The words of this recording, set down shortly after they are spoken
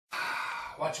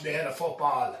Watch me hit a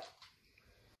football.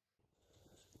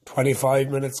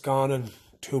 25 minutes gone and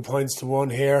 2 points to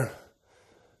 1 here.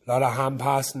 A lot of hand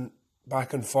passing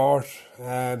back and forth.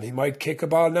 He might kick a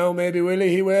ball now, maybe, will he?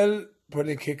 He will, but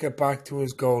he'll kick it back to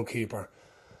his goalkeeper.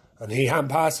 And he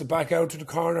hand passes it back out to the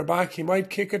corner back. He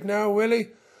might kick it now, will he?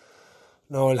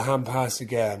 No, he'll hand pass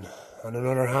again. And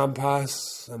another hand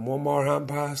pass, and one more hand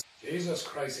pass. Jesus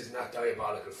Christ, isn't that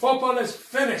diabolical? Football is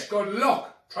finished. Good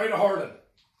luck. Try the hurling.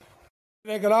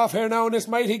 They get off here now in this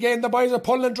mighty game. The boys are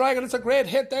pulling and dragging. It's a great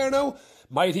hit there now.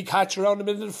 Mighty catch around the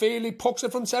middle of the field. He pucks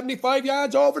it from 75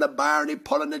 yards over the bar and he's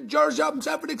pulling the jersey up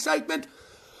himself with excitement.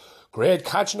 Great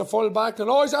catch in the full back. And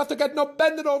always after getting up,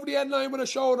 bending over the end line with a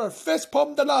shoulder. Fist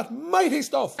pumped a lot. Mighty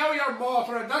stuff. Now you're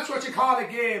motoring. That's what you call a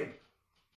game.